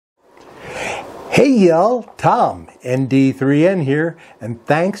Hey y'all, Tom, ND3N here, and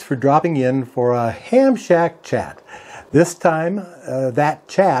thanks for dropping in for a Ham Shack chat. This time, that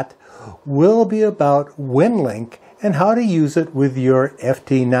chat will be about Winlink and how to use it with your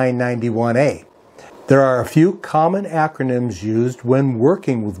FT-991A. There are a few common acronyms used when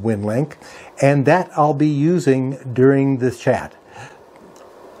working with Winlink, and that I'll be using during this chat.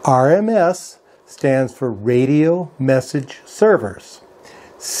 RMS stands for Radio Message Servers.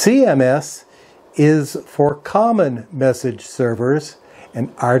 CMS is for Common Message Servers,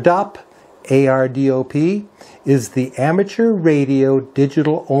 and RDOP, ARDOP, is the Amateur Radio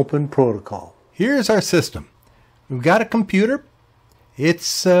Digital Open Protocol. Here's our system. We've got a computer.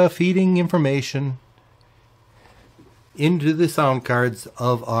 It's feeding information into the sound cards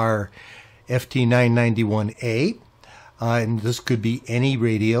of our FT-991A. And this could be any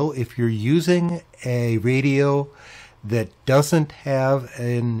radio. If you're using a radio that doesn't have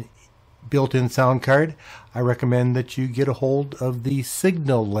an built-in sound card, I recommend that you get a hold of the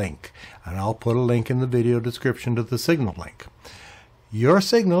signal link, and I'll put a link in the video description to the signal link. Your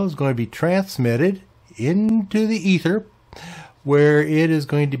signal is going to be transmitted into the ether, where it is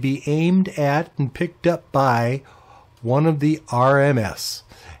going to be aimed at and picked up by one of the RMS,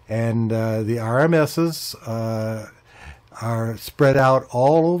 and the RMSs are spread out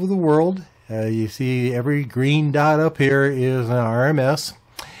all over the world. You see every green dot up here is an RMS.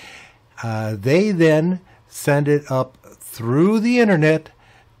 They then send it up through the internet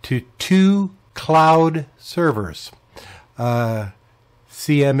to two cloud servers, CMS-A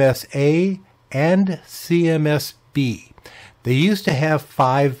and CMS-B. They used to have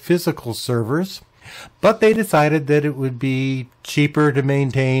 5 physical servers, but they decided that it would be cheaper to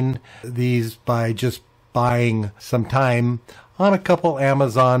maintain these by just buying some time on a couple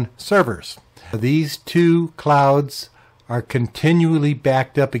Amazon servers. These two clouds are continually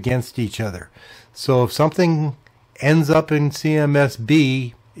backed up against each other. So if something ends up in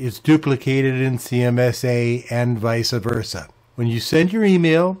CMS-B, it's duplicated in CMS-A and vice versa. When you send your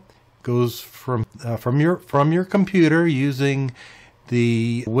email, it goes from your computer using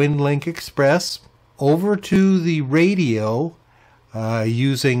the Winlink Express over to the radio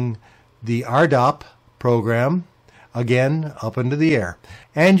using the RDOP program, again up into the air.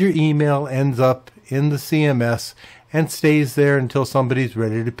 And your email ends up in the CMS and stays there until somebody's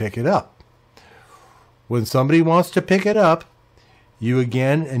ready to pick it up. When somebody wants to pick it up, you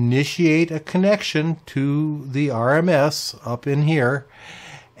again initiate a connection to the RMS up in here,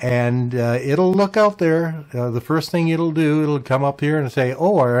 and it'll look out there. The first thing it'll do, it'll come up here and say,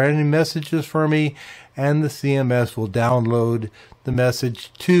 oh, are there any messages for me? And the CMS will download the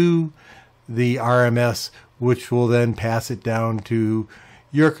message to the RMS, which will then pass it down to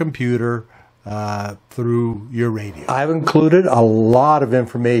your computer through your radio. I've included a lot of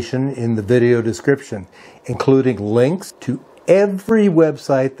information in the video description, including links to every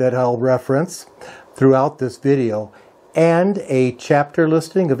website that I'll reference throughout this video and a chapter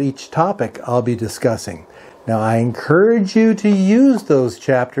listing of each topic I'll be discussing. Now, I encourage you to use those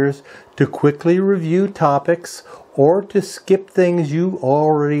chapters to quickly review topics or to skip things you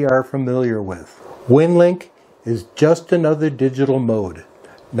already are familiar with. Winlink is just another digital mode.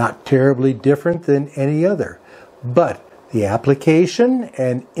 Not terribly different than any other, but the application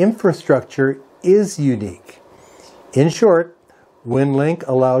and infrastructure is unique. In short, Winlink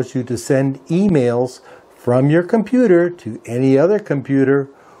allows you to send emails from your computer to any other computer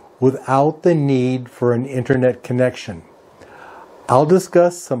without the need for an internet connection. I'll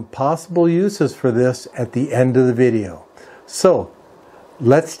discuss some possible uses for this at the end of the video. So,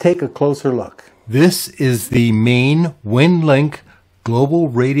 let's take a closer look. This is the main Winlink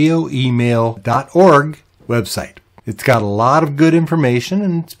globalradioemail.org website. It's got a lot of good information,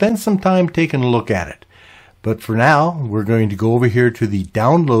 and spend some time taking a look at it. But for now, we're going to go over here to the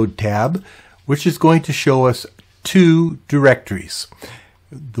download tab, which is going to show us 2 directories.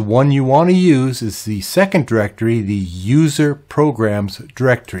 The one you want to use is the second directory, the user programs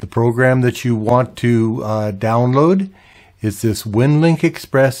directory. The program that you want to download is this Winlink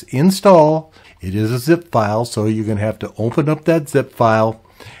Express install. It is a zip file, so you're going to have to open up that zip file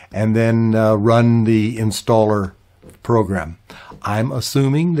and then run the installer program. I'm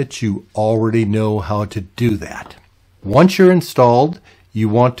assuming that you already know how to do that. Once you're installed, you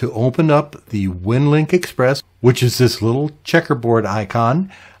want to open up the Winlink Express, which is this little checkerboard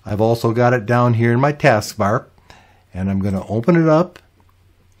icon. I've also got it down here in my taskbar, and I'm going to open it up.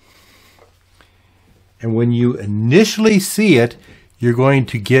 And when you initially see it, you're going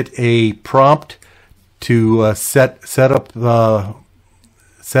to get a prompt to set it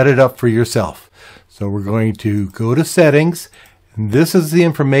up for yourself. So we're going to go to settings This is the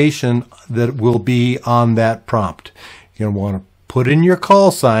information that will be on that prompt. You're going to want to put in your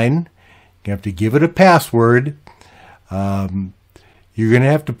call sign. You have to give it a password. You're going to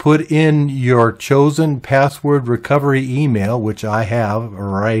have to put in your chosen password recovery email, which I have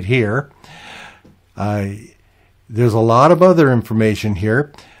right here. There's a lot of other information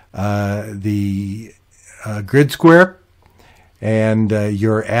here. The grid square and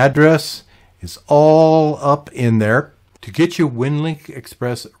your address is all up in there. To get your Winlink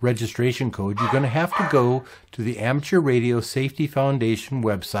Express registration code, you're going to have to go to the Amateur Radio Safety Foundation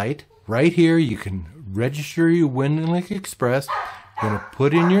website. Right here, you can register your Winlink Express. You're going to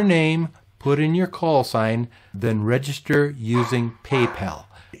put in your name, put in your call sign, then register using PayPal.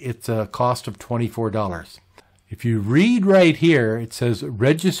 It's a cost of $24. If you read right here, it says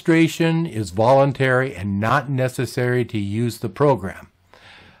registration is voluntary and not necessary to use the program.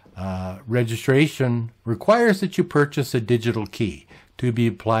 Registration requires that you purchase a digital key to be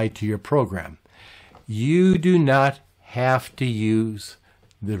applied to your program. You do not have to use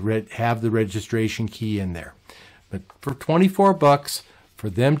have the registration key in there. But for $24, for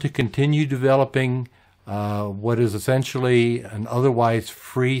them to continue developing what is essentially an otherwise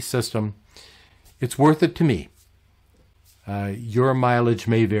free system, it's worth it to me. Your mileage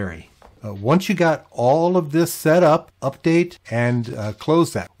may vary. Once you got all of this set up, update and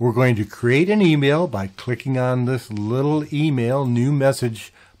close that. We're going to create an email by clicking on this little email new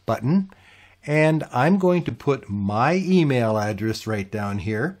message button. And I'm going to put my email address right down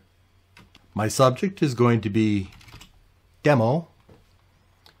here. My subject is going to be demo.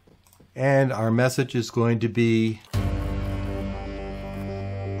 And our message is going to be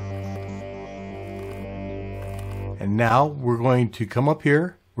and now we're going to come up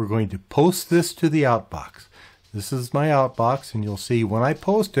here. We're going to post this to the outbox. This is my outbox, and you'll see when I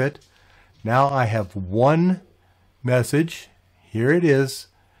post it, now I have one message. Here it is,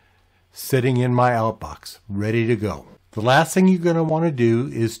 sitting in my outbox, ready to go. The last thing you're going to want to do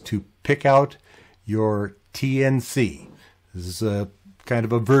is to pick out your TNC. This is a kind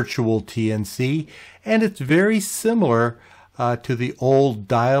of a virtual TNC, and it's very similar to the old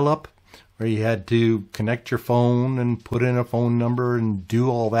dial-up, where you had to connect your phone and put in a phone number and do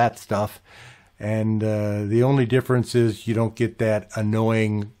all that stuff. And the only difference is you don't get that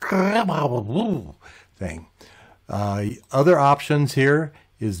annoying thing. Other options here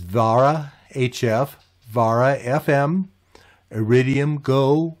is VARA HF, VARA FM, Iridium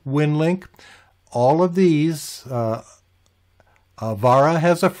Go, Winlink. All of these, VARA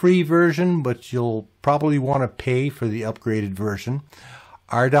has a free version, but you'll probably want to pay for the upgraded version.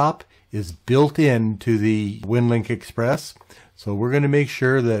 RDOP is built into the Winlink Express. So we're going to make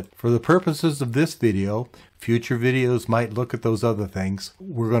sure that for the purposes of this video, future videos might look at those other things.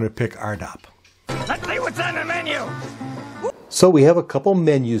 We're going to pick RDOP. Let's see what's on the menu. So we have a couple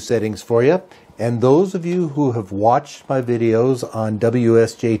menu settings for you. And those of you who have watched my videos on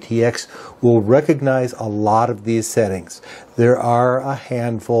WSJTX will recognize a lot of these settings. There are a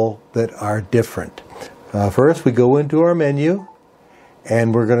handful that are different. First, we go into our menu.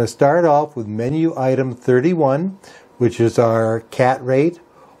 And we're going to start off with menu item 31, which is our CAT rate,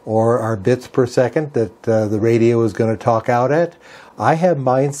 or our bits per second that the radio is going to talk out at. I have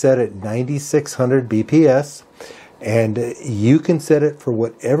mine set at 9600 BPS, and you can set it for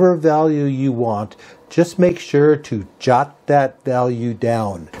whatever value you want. Just make sure to jot that value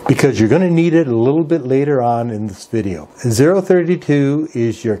down, because you're going to need it a little bit later on in this video. 032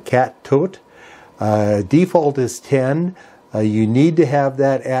 is your CAT TOT. Default is 10. You need to have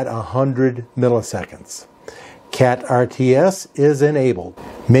that at 100 milliseconds. CAT RTS is enabled.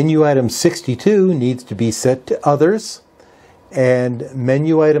 Menu item 62 needs to be set to others, and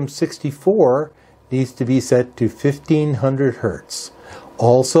menu item 64 needs to be set to 1500 Hertz.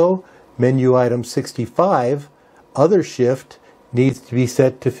 Also, menu item 65, other shift, needs to be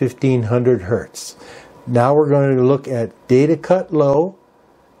set to 1500 Hertz. Now we're going to look at data cut low,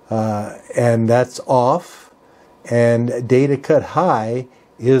 and that's off. And data cut high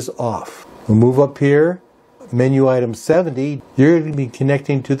is off. We'll move up here. Menu item 70, you're going to be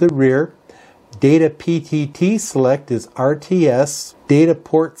connecting to the rear. Data PTT select is RTS. Data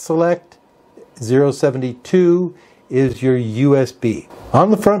port select 072 is your USB.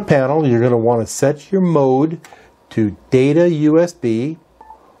 On the front panel, you're going to want to set your mode to data USB.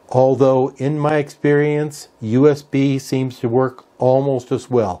 Although in my experience, USB seems to work almost as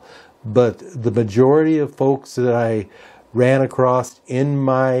well. But the majority of folks that I ran across in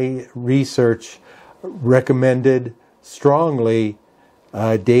my research recommended strongly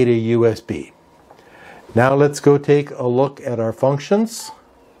data USB. Now let's go take a look at our functions.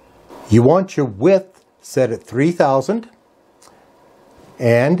 You want your width set at 3000.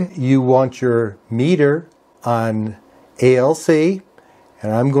 And you want your meter on ALC, and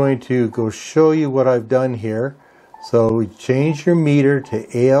I'm going to go show you what I've done here. So we change your meter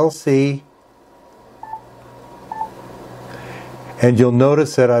to ALC, and you'll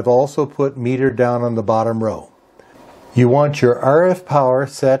notice that I've also put meter down on the bottom row. You want your RF power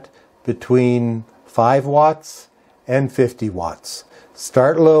set between 5 watts and 50 watts.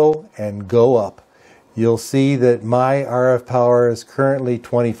 Start low and go up. You'll see that my RF power is currently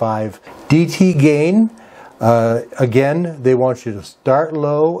 25. DT gain, again, they want you to start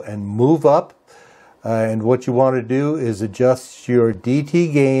low and move up. And what you want to do is adjust your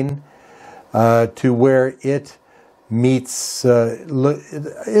DT gain to where it meets,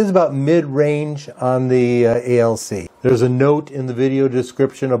 is about mid-range on the ALC. There's a note in the video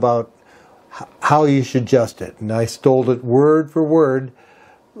description about how you should adjust it. And I stole it word for word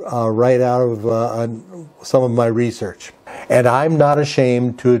right out of some of my research. And I'm not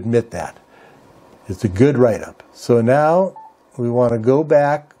ashamed to admit that. It's a good write-up. So now we want to go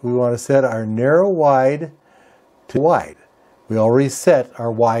back. We want to set our narrow wide to wide. We already set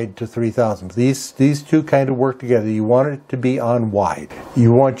our wide to 3000. These two kind of work together. You want it to be on wide.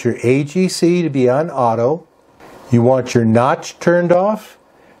 You want your AGC to be on auto. You want your notch turned off.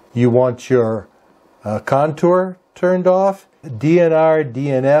 You want your contour turned off.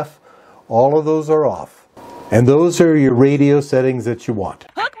 DNR-DNF, all of those are off. And those are your radio settings that you want.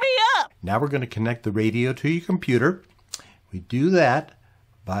 Hook me up! Now we're going to connect the radio to your computer. We do that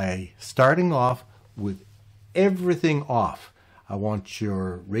by starting off with everything off. I want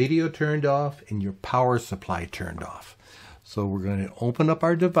your radio turned off and your power supply turned off. So we're going to open up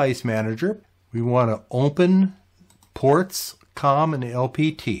our device manager. We want to open ports, COM and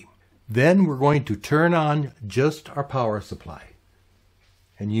LPT. Then we're going to turn on just our power supply.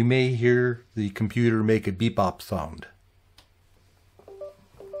 And you may hear the computer make a beep-bop sound.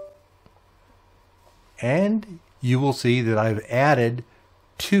 And you will see that I've added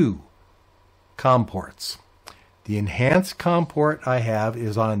 2 COM ports. The enhanced COM port I have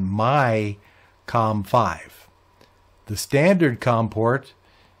is on my COM 5. The standard COM port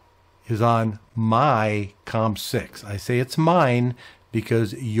is on my COM 6. I say it's mine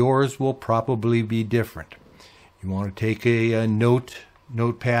because yours will probably be different. You want to take a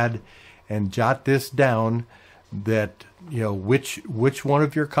notepad and jot this down, that which one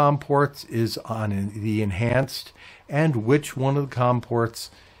of your COM ports is on the enhanced and which one of the COM ports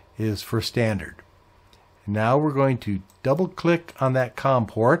is for standard. Now we're going to double click on that COM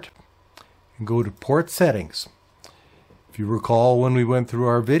port and go to port settings. If you recall, when we went through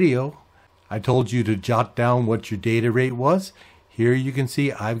our video, I told you to jot down what your data rate was. Here you can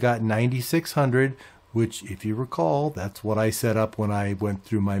see I've got 9600, which, if you recall, that's what I set up when I went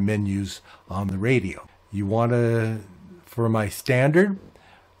through my menus on the radio. You want to, for my standard,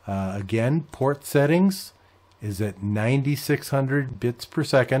 again, port settings is at 9600 bits per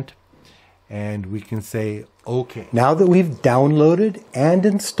second, and we can say OK. Now that we've downloaded and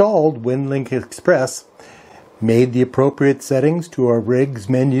installed Winlink Express, made the appropriate settings to our rigs,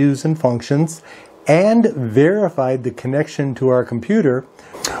 menus, and functions, and verified the connection to our computer,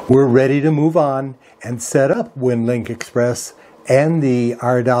 we're ready to move on and set up Winlink Express and the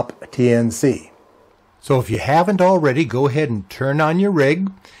RDOP TNC. So if you haven't already, go ahead and turn on your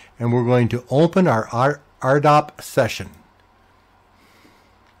rig, and we're going to open our RDOP session.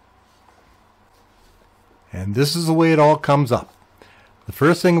 And this is the way it all comes up. The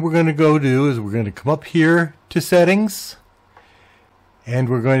first thing we're going to go do is we're going to come up here to settings, and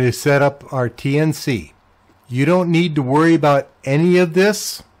we're going to set up our TNC. You don't need to worry about any of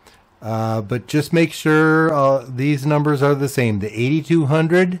this, but just make sure these numbers are the same. The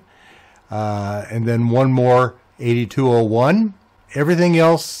 8200 and then one more 8201. Everything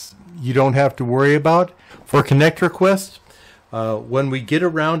else you don't have to worry about. For connect requests, when we get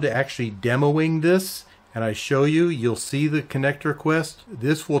around to actually demoing this and I show you, you'll see the connect request.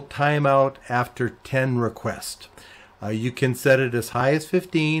 This will time out after 10 requests. You can set it as high as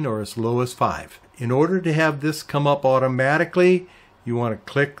 15 or as low as 5. In order to have this come up automatically, you want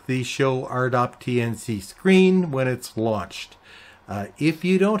to click the Show RDOP TNC screen when it's launched. If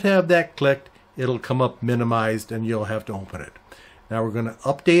you don't have that clicked, it'll come up minimized and you'll have to open it. Now we're going to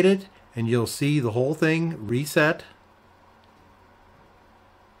update it, and you'll see the whole thing reset.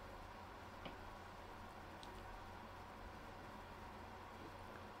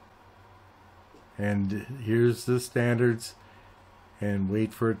 And here's the standards, and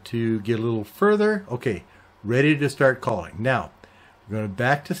wait for it to get a little further. Okay, ready to start calling. Now, we're going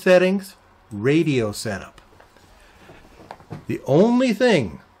back to settings, radio setup. The only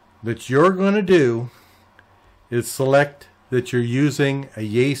thing that you're going to do is select that you're using a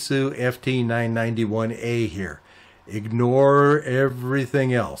Yaesu FT-991A here. Ignore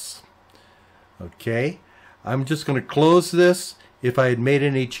everything else. Okay, I'm just going to close this. If I had made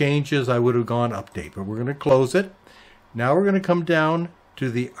any changes, I would have gone update, but we're going to close it. Now we're going to come down to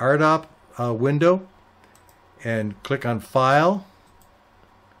the RDOP window and click on File.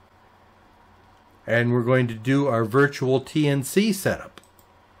 And we're going to do our virtual TNC setup.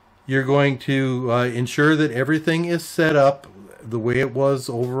 You're going to ensure that everything is set up the way it was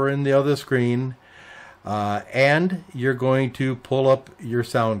over in the other screen. And you're going to pull up your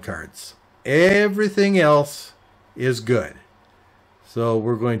sound cards. Everything else is good. So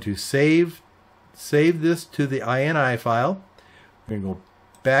we're going to save this to the INI file. We're going to go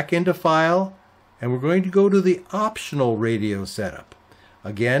back into File, and we're going to go to the optional radio setup.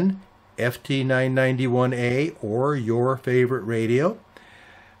 Again, FT-991A or your favorite radio,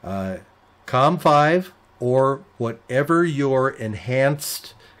 COM5 or whatever your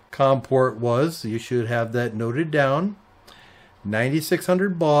enhanced COM port was. You should have that noted down.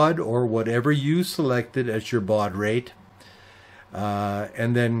 9600 baud or whatever you selected as your baud rate.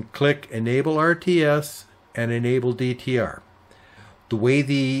 And then click Enable RTS and Enable DTR. The way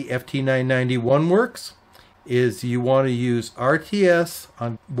the FT-991 works is you want to use RTS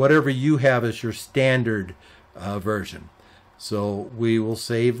on whatever you have as your standard version. So we will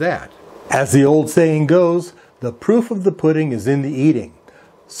save that. As the old saying goes, the proof of the pudding is in the eating.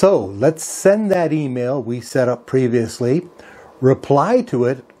 So let's send that email we set up previously, reply to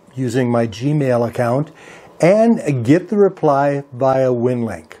it using my Gmail account, and get the reply via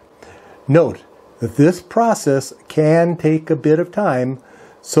Winlink. Note that this process can take a bit of time,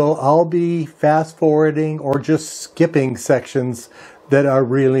 so I'll be fast forwarding or just skipping sections that are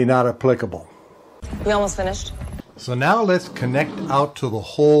really not applicable. We almost finished. So now let's connect out to the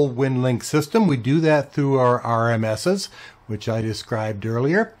whole Winlink system. We do that through our RMSs, which I described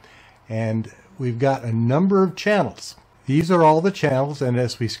earlier. And we've got a number of channels. These are all the channels, and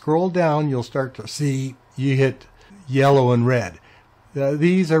as we scroll down, you'll start to see you hit yellow and red.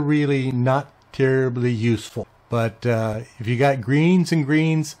 These are really not terribly useful. But if you got greens and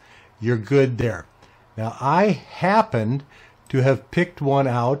greens, you're good there. Now, I happened to have picked one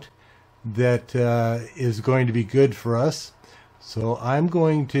out that is going to be good for us. So I'm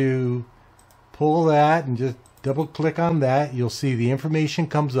going to pull that and just double click on that. You'll see the information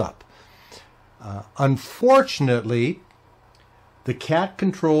comes up. Unfortunately, the CAT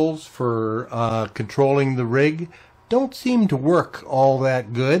controls for controlling the rig don't seem to work all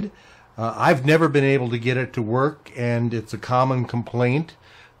that good. I've never been able to get it to work, and it's a common complaint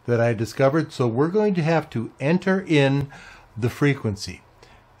that I discovered. So we're going to have to enter in the frequency.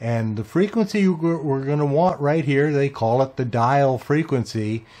 And the frequency we're going to want right here, they call it the dial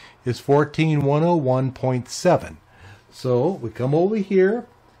frequency, is 14101.7. So we come over here,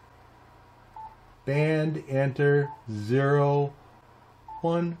 band enter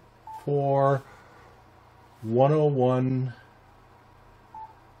 014.101.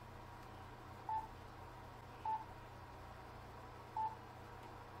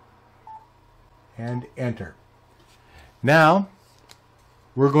 And enter. Now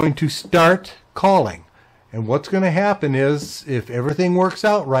we're going to start calling, and what's going to happen is, if everything works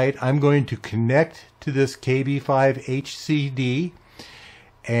out right, I'm going to connect to this KB5 HCD,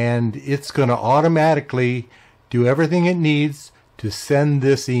 and it's going to automatically do everything it needs to send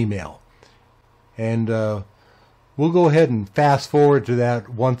this email. And we'll go ahead and fast forward to that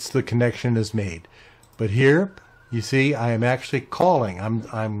once the connection is made. But here you see I am actually calling.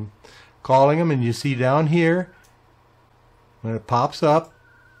 I'm calling them, and you see down here when it pops up,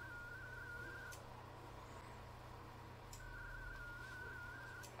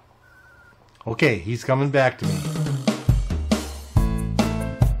 okay, he's coming back to me.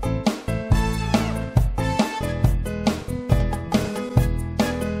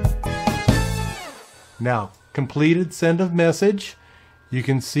 Now, completed send of message. You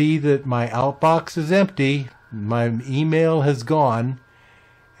can see that my outbox is empty. My email has gone.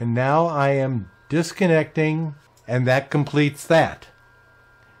 And now I am disconnecting, and that completes that.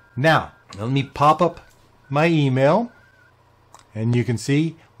 Now, let me pop up my email, and you can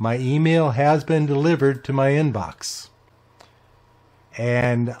see my email has been delivered to my inbox.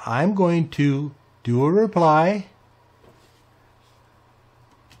 And I'm going to do a reply.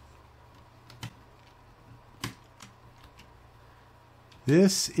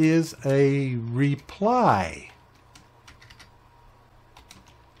 This is a reply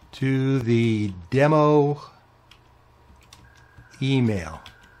to the demo email.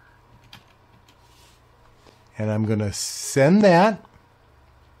 And I'm going to send that.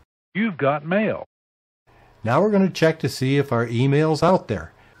 You've got mail. Now we're going to check to see if our email's out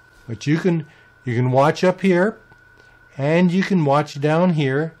there. But you can watch up here and you can watch down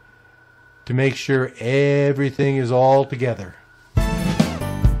here to make sure everything is all together.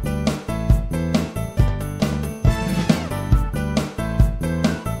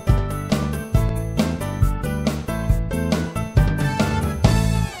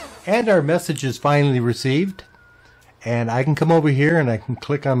 And our message is finally received. And I can come over here and I can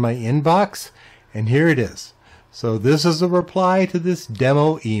click on my inbox, and here it is. So this is a reply to this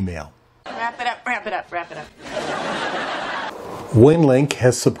demo email. Wrap it up, wrap it up, wrap it up. Winlink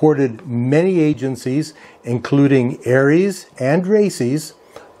has supported many agencies, including ARES and RACES,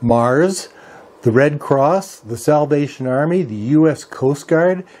 Mars, the Red Cross, the Salvation Army, the U.S. Coast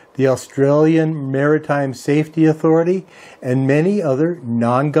Guard, the Australian Maritime Safety Authority, and many other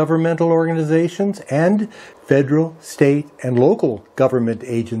non-governmental organizations and federal, state, and local government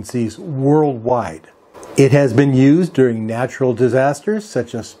agencies worldwide. It has been used during natural disasters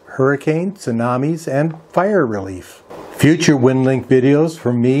such as hurricanes, tsunamis, and fire relief. Future Winlink videos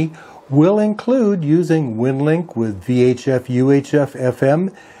from me will include using Winlink with VHF, UHF,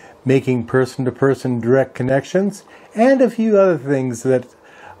 FM, making person-to-person direct connections, and a few other things that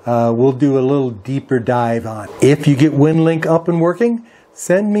we'll do a little deeper dive on. If you get Winlink up and working,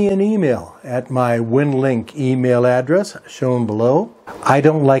 send me an email at my Winlink email address shown below. I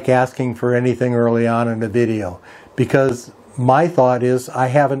don't like asking for anything early on in a video because my thought is I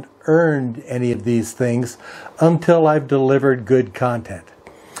haven't earned any of these things until I've delivered good content.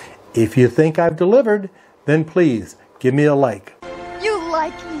 If you think I've delivered, then please give me a like. You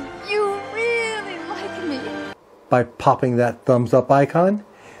like me. You really like me. By popping that thumbs up icon.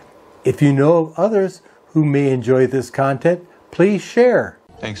 If you know of others who may enjoy this content, please share.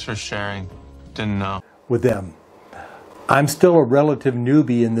 Thanks for sharing. Didn't know. With them. I'm still a relative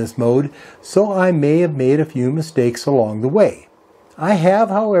newbie in this mode, so I may have made a few mistakes along the way. I have,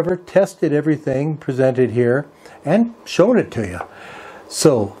 however, tested everything presented here and shown it to you.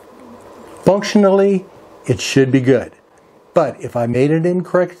 So, functionally, it should be good. But if I made an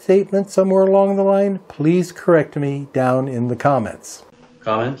incorrect statement somewhere along the line, please correct me down in the comments.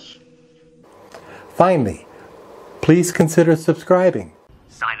 Comments? Finally, please consider subscribing.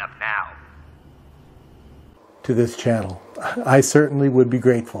 Sign up now. To this channel. I certainly would be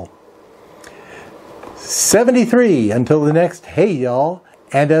grateful. 73 until the next Hey Y'all,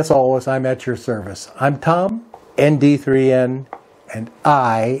 and as always, I'm at your service. I'm Tom, ND3N, and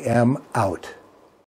I am out.